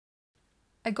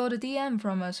I got a DM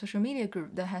from a social media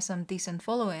group that has some decent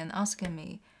following asking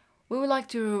me, "We would like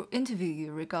to interview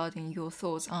you regarding your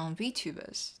thoughts on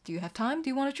VTubers. Do you have time? Do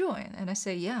you want to join?" And I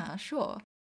say, "Yeah, sure."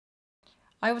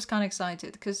 I was kind of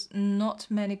excited because not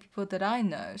many people that I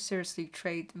know seriously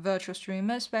treat virtual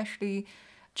streamers, especially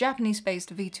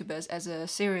Japanese-based VTubers, as a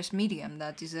serious medium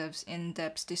that deserves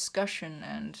in-depth discussion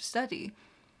and study.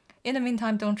 In the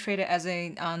meantime, don't treat it as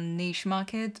a niche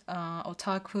market,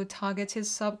 otaku targeted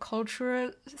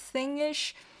subculture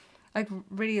thingish. Like,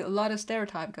 really a lot of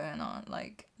stereotype going on.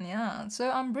 Like, yeah. So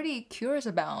I'm really curious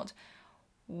about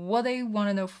what they want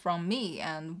to know from me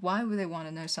and why would they want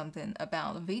to know something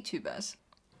about VTubers.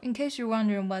 In case you're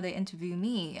wondering why they interview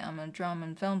me, I'm a drama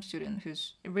and film student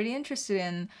who's really interested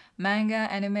in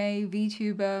manga, anime,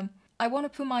 VTuber. I want to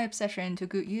put my obsession into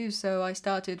good use, so I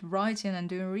started writing and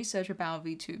doing research about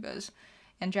VTubers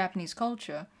and Japanese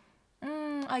culture.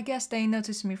 I guess they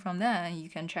noticed me from there, and you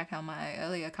can check out my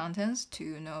earlier contents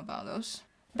to know about those.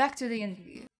 Back to the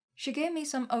interview. She gave me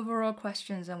some overall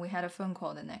questions and we had a phone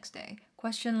call the next day.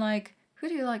 Question like, who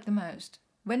do you like the most?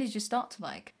 When did you start to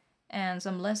like? And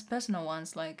some less personal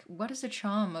ones like, what is the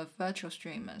charm of virtual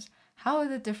streamers? How are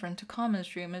they different to common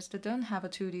streamers that don't have a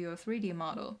 2D or 3D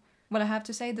model? Well, I have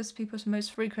to say this is people's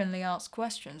most frequently asked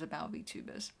questions about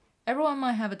VTubers. Everyone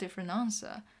might have a different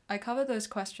answer. I covered those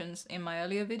questions in my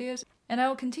earlier videos, and I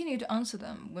will continue to answer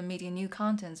them when meeting new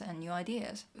contents and new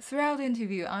ideas. Throughout the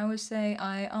interview, I would say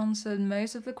I answered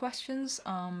most of the questions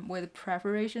with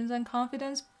preparations and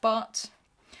confidence, but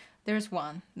there is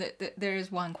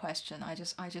one question I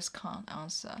just can't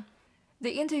answer.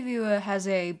 The interviewer has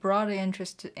a broader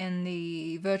interest in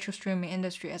the virtual streaming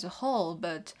industry as a whole,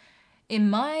 but in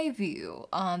my view,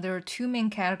 there are two main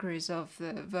categories of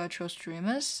the virtual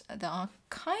streamers that are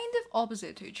kind of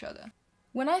opposite to each other.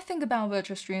 When I think about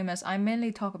virtual streamers, I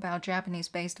mainly talk about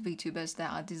Japanese-based VTubers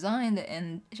that are designed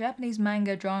in Japanese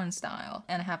manga drawing style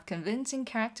and have convincing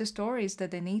character stories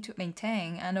that they need to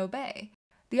maintain and obey.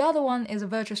 The other one is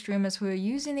virtual streamers who are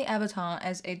using the avatar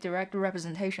as a direct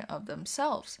representation of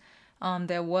themselves.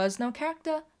 There was no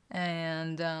character,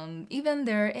 and even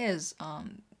there is,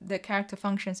 the character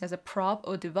functions as a prop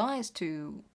or device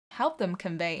to help them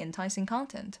convey enticing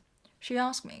content. She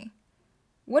asked me,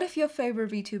 what if your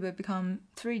favorite VTuber become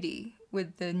 3D?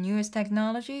 With the newest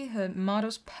technology, her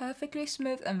models perfectly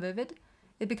smooth and vivid,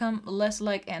 it become less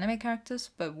like anime characters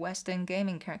but Western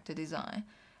gaming character design.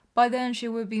 By then, she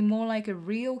would be more like a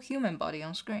real human body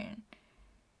on screen.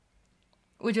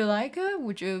 Would you like her?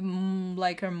 Would you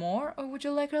like her more? Or would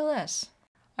you like her less?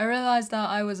 I realized that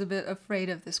I was a bit afraid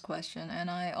of this question,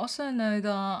 and I also know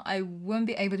that I won't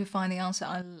be able to find the answer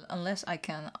unless I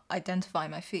can identify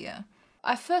my fear.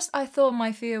 At first, I thought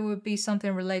my fear would be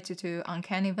something related to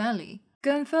Uncanny Valley.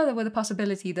 Going further with the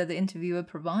possibility that the interviewer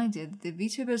provided, the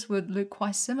VTubers would look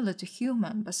quite similar to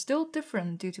human, but still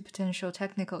different due to potential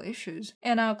technical issues,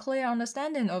 and our clear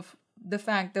understanding of the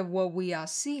fact that what we are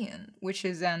seeing, which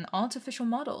is an artificial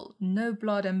model, no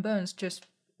blood and bones, just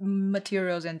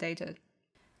materials and data.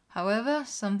 However,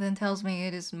 something tells me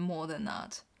it is more than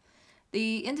that.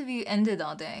 The interview ended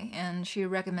that day, and she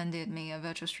recommended me a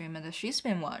virtual streamer that she's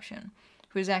been watching,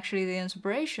 who is actually the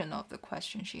inspiration of the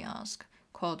question she asked,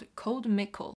 called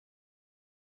CodeMiko.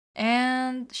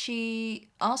 And she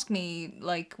asked me,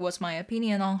 like, what's my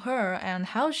opinion on her and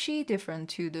how she different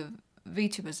to the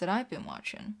VTubers that I've been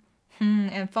watching.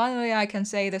 And finally, I can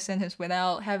say the sentence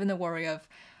without having the worry of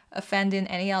offending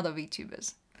any other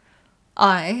VTubers.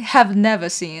 I have never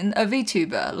seen a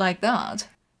VTuber like that.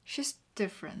 She's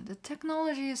different. The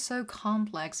technology is so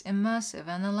complex, immersive,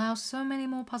 and allows so many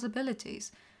more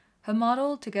possibilities. Her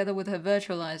model, together with her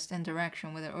virtualized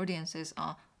interaction with her audiences,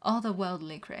 are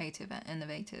otherworldly creative and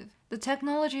innovative. The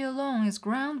technology alone is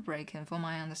groundbreaking for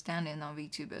my understanding of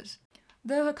VTubers.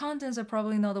 Though her contents are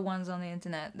probably not the ones on the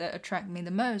internet that attract me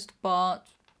the most, but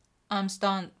I'm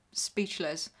stunned,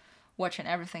 speechless, watching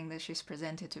everything that she's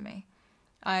presented to me.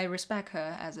 I respect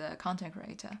her as a content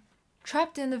creator.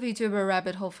 Trapped in the VTuber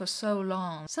rabbit hole for so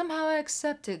long, somehow I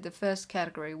accepted the first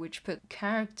category, which put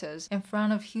characters in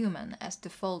front of human as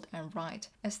default and right,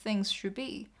 as things should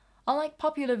be. Unlike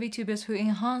popular VTubers who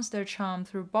enhance their charm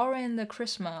through borrowing the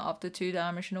charisma of the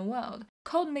two-dimensional world,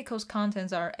 CodeMiko's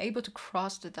contents are able to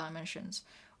cross the dimensions,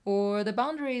 or the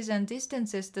boundaries and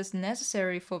distances that's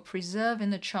necessary for preserving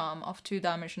the charm of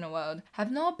two-dimensional world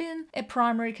have not been a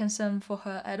primary concern for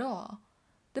her at all.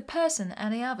 The person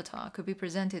and the avatar could be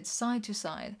presented side to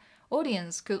side.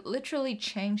 Audience could literally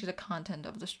change the content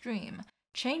of the stream,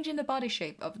 changing the body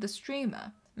shape of the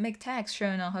streamer. make text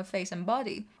shown on her face and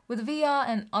body. With VR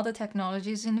and other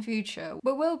technologies in the future,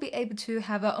 we will be able to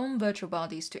have our own virtual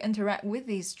bodies to interact with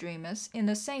these streamers in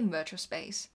the same virtual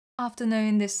space. After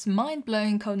knowing this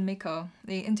mind-blowing CodeMiko,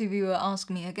 the interviewer asked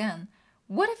me again,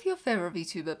 what if your favorite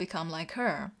VTuber become like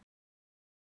her?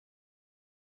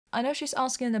 I know she's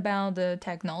asking about the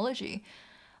technology.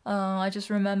 I just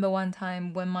remember one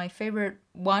time when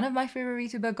one of my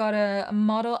favorite VTuber got a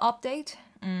model update.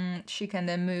 She can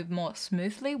then move more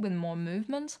smoothly with more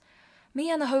movements. Me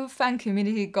and the whole fan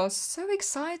community got so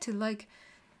excited,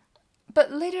 but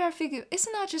later I figured,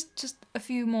 isn't that just a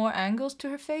few more angles to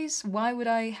her face? Why would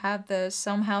I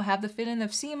somehow have the feeling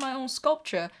of seeing my own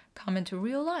sculpture come into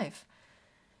real life?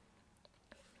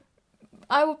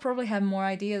 I will probably have more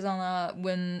ideas on that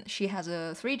when she has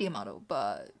a 3D model,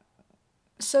 but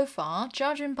so far,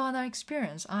 judging by that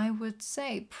experience, I would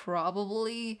say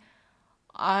probably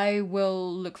I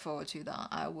will look forward to that.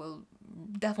 I will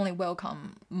definitely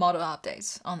welcome model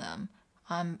updates on them.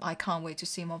 I can't wait to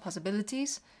see more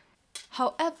possibilities.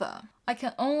 However, I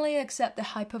can only accept the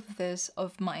hypothesis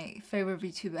of my favorite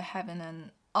VTuber having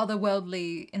an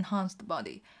otherworldly enhanced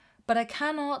body. But I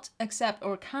cannot accept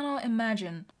or cannot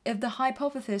imagine if the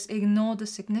hypothesis ignored the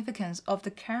significance of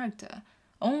the character,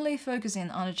 only focusing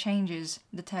on the changes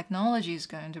the technology is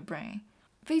going to bring.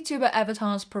 VTuber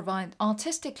avatars provide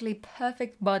artistically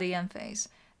perfect body and face.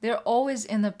 They're always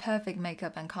in the perfect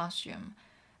makeup and costume.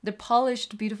 The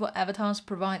polished, beautiful avatars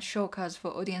provide shortcuts for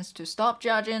audience to stop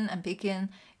judging and picking,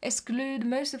 exclude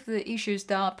most of the issues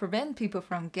that prevent people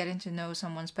from getting to know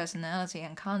someone's personality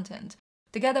and content.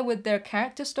 Together with their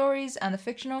character stories and the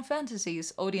fictional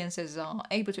fantasies audiences are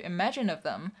able to imagine of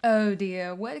them. Oh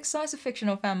dear, what excites a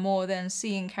fictional fan more than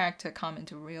seeing character come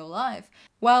into real life?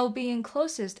 While being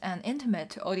closest and intimate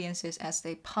to audiences as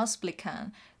they possibly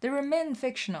can, they remain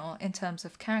fictional in terms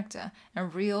of character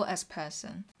and real as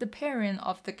person. The pairing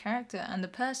of the character and the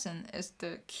person is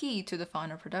the key to the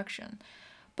final production.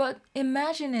 But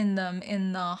imagining them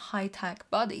in a high-tech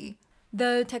body,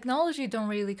 the technology don't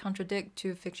really contradict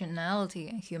to fictionality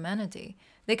and humanity.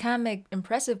 They can make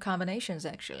impressive combinations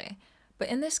actually. But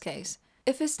in this case,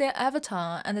 if it's their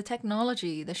avatar and the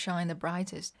technology that shine the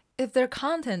brightest, if their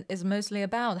content is mostly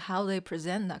about how they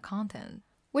present that content,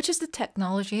 which is the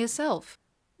technology itself,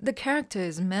 the character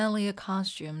is merely a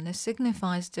costume that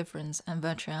signifies difference and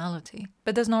virtuality,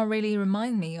 but does not really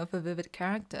remind me of a vivid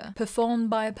character performed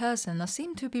by a person that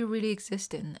seemed to be really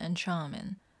existing and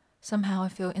charming. Somehow I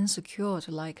feel insecure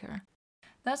to like her.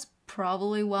 That's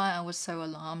probably why I was so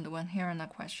alarmed when hearing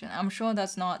that question. I'm sure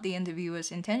that's not the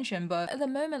interviewer's intention, but at the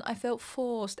moment I felt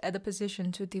forced at the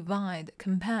position to divide,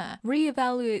 compare,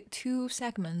 re-evaluate two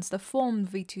segments that form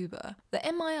VTuber that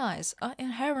in my eyes are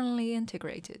inherently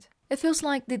integrated. It feels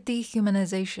like the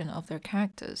dehumanization of their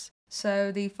characters.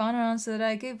 So the final answer that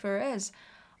I give her is,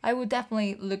 I would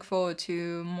definitely look forward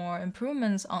to more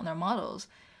improvements on their models.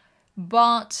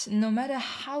 But no matter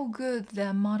how good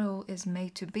their model is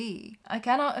made to be, I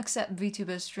cannot accept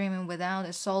VTubers streaming without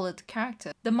a solid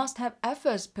character. They must have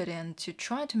efforts put in to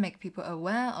try to make people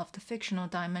aware of the fictional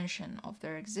dimension of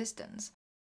their existence.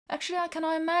 Actually, I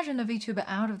cannot imagine a VTuber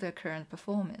out of their current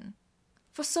performing.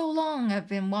 For so long I've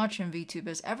been watching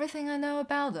VTubers, everything I know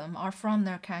about them are from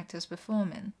their characters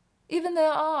performing. Even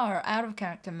there are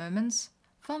out-of-character moments.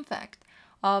 Fun fact.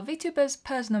 VTubers'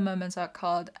 personal moments are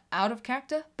called out of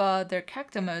character, but their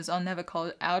character modes are never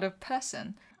called out of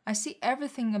person. I see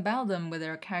everything about them with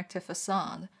their character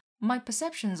facade. My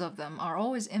perceptions of them are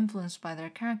always influenced by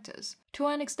their characters, to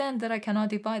an extent that I cannot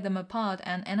divide them apart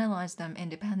and analyze them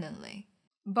independently.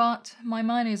 But my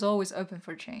mind is always open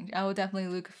for change. I will definitely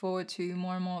look forward to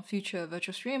more and more future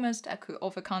virtual streamers that could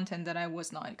offer content that I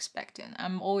was not expecting.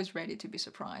 I'm always ready to be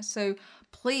surprised, so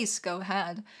please go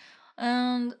ahead.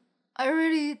 And I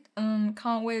really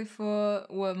can't wait for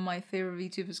what my favorite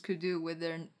VTubers could do with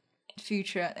their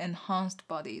future enhanced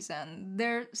bodies, and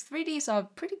their 3Ds are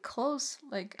pretty close,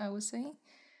 like I was saying.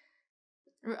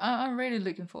 I'm really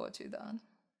looking forward to that.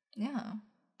 Yeah.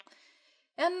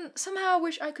 And somehow I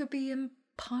wish I could be in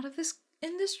part of this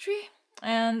industry.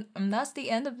 And that's the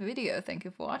end of the video. Thank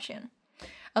you for watching.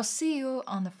 I'll see you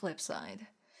on the flip side.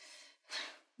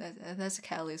 That's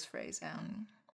Callie's phrase.